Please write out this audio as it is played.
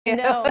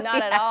No,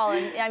 not at all.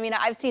 And I mean,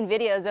 I've seen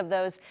videos of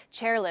those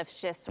chairlifts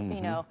just,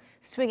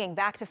 swinging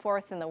back and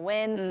forth in the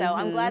wind. So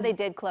I'm glad they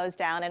did close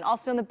down. And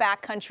also in the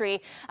backcountry,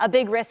 a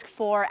big risk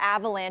for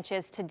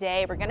avalanches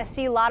today. We're going to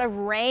see a lot of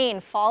rain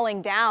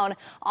falling down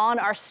on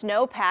our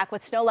snowpack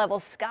with snow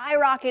levels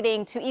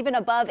skyrocketing to even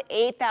above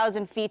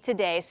 8,000 feet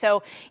today.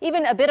 So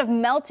even a bit of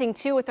melting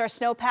too with our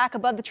snowpack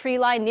above the tree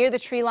line, near the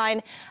tree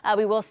line.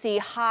 We will see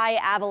high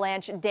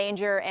avalanche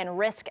danger and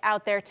risk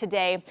out there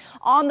today.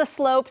 On the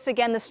slopes,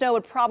 again, the snow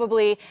would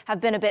probably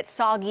have been a bit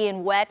soggy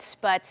and wet,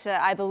 but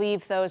I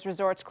believe those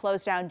resorts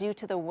closed down due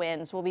to the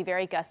winds. Will be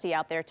very gusty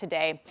out there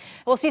today.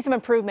 We'll see some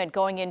improvement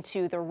going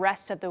into the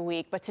rest of the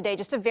week, but today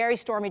just a very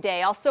stormy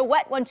day. Also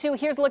wet one too.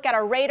 Here's a look at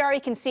our radar.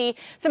 You can see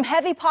some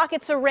heavy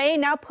pockets of rain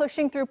now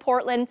pushing through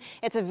Portland.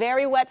 It's a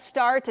very wet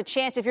start. A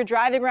chance if you're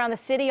driving around the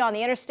city on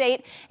the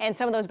interstate and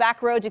some of those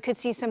back roads, you could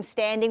see some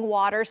standing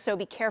water, so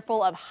be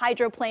careful of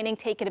hydroplaning.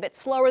 Take it a bit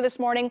slower this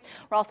morning.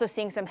 We're also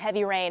seeing some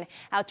heavy rain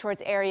out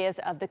towards areas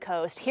of the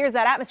coast. Here's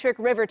that atmospheric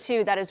river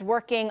too that is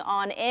working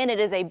on in. It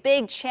is a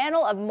big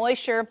channel of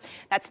moisture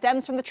that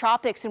stems from the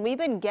tropics, and we've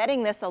been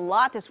getting this a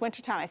lot this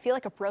wintertime. I feel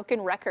like a broken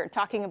record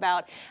talking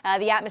about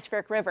the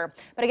atmospheric river.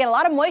 But again, a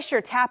lot of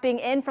moisture tapping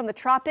in from the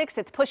tropics.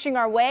 It's pushing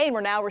our way, and we're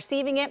now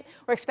receiving it.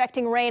 We're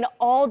expecting rain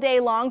all day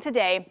long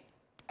today,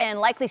 and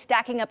likely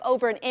stacking up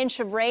over an inch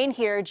of rain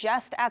here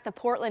just at the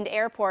Portland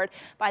airport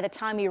by the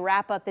time we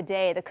wrap up the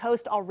day. The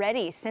coast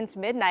already since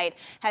midnight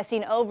has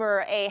seen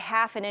over a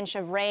half an inch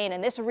of rain,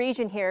 and this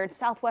region here in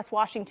southwest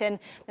Washington,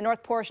 the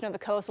north portion of the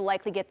coast, will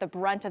likely get the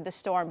brunt of the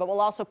storm, but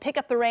we'll also pick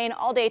up the rain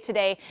all day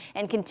today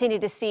and continue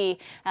to see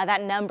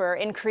that number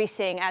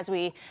increasing as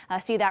we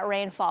see that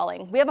rain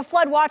falling. We have a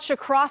flood watch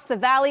across the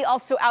valley,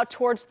 also out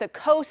towards the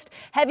coast.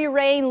 Heavy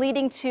rain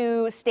leading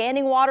to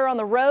standing water on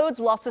the roads.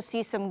 We'll also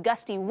see some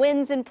gusty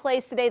winds in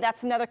place today.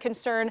 That's another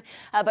concern,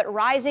 but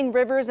rising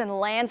rivers and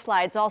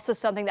landslides also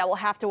something that we'll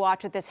have to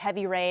watch with this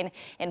heavy rain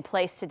in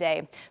place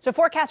today. So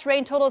forecast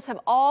rain totals have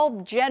all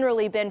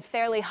generally been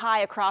fairly high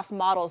across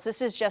models.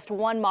 This is just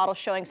one model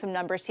showing some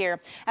numbers here.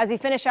 As we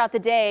finish out the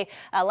day,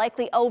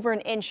 likely over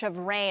an inch of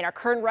rain. Our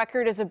current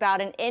record is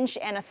about 1.33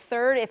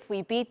 inches. If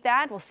we beat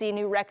that, we'll see a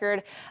new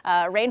record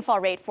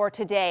rainfall rate for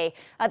today.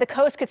 The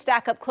coast could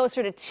stack up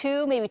closer to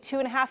 2, maybe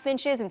 2.5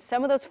 inches, and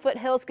some of those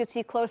foothills could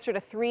see closer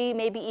to 3,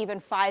 maybe even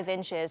 5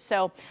 inches.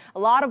 So a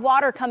lot of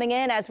water coming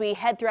in as we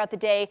head throughout the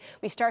day.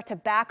 We start to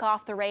back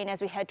off the rain as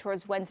we head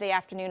towards Wednesday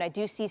afternoon. I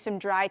do see some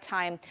dry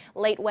time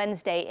late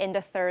Wednesday into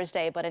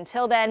Thursday, but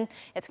until then,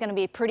 it's going to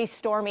be a pretty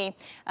stormy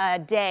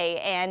day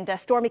and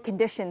stormy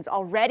conditions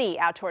already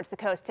out towards the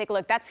coast. Take a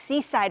look. That's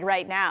Seaside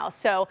right now.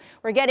 So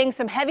we're getting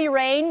some heavy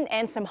rain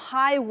and some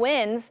high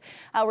winds.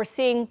 We're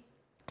seeing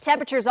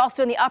temperatures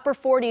also in the upper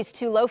 40s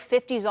to low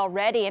 50s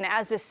already, and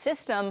as this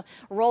system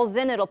rolls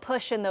in, it'll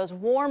push in those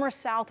warmer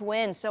south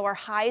winds. So our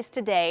highs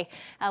today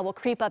will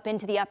creep up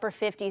into the upper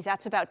 50s.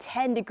 That's about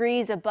 10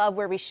 degrees above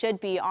where we should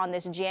be on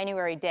this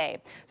January day.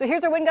 So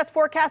here's our wind gust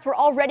forecast. We're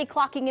already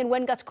clocking in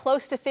wind gusts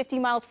close to 50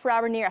 miles per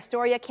hour near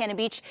Astoria, Cannon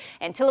Beach,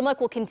 and Tillamook.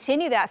 Will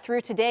continue that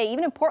through today.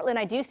 Even in Portland,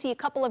 I do see a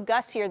couple of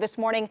gusts here this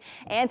morning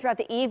and throughout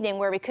the evening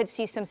where we could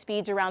see some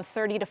speeds around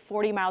 30 to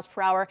 40 miles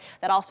per hour.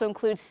 That also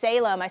includes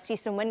Salem. I see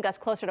some wind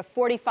gusts closer to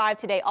 45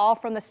 today, all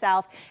from the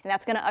south, and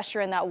that's going to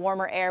usher in that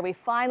warmer air. We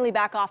finally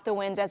back off the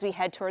winds as we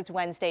head towards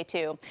Wednesday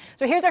too.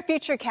 So here's our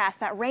future cast.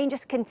 That rain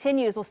just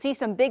continues. We'll see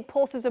some big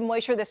pulses of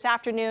moisture this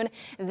afternoon.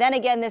 Then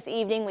again this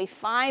evening, we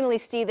finally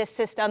see this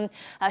system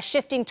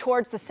shifting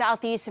towards the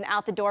southeast and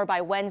out the door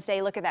by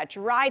Wednesday. Look at that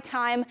dry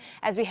time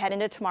as we head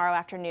into tomorrow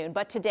afternoon.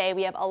 But today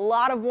we have a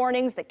lot of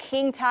warnings. The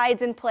king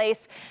tide's in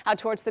place out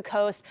towards the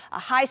coast, a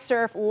high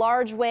surf,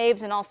 large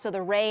waves, and also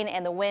the rain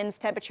and the winds.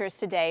 Temperatures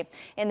today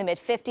in the mid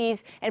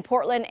 50s. And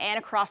Portland and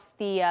across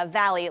the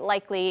valley,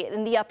 likely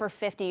in the upper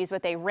 50s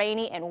with a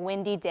rainy and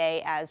windy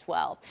day as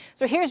well.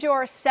 So here's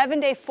your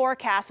 7-day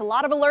forecast. A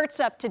lot of alerts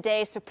up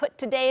today, so put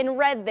today in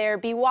red there.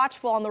 Be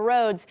watchful on the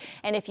roads.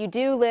 And if you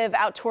do live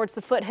out towards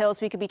the foothills,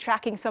 we could be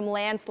tracking some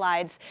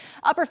landslides.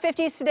 Upper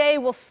 50s today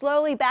will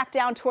slowly back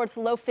down towards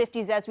the low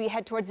 50s as we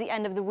head towards the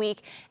end of the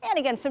week. And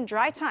again, some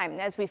dry time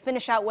as we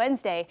finish out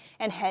Wednesday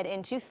and head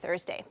into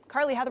Thursday.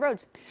 Carly, how are the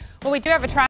roads? Well, we do have a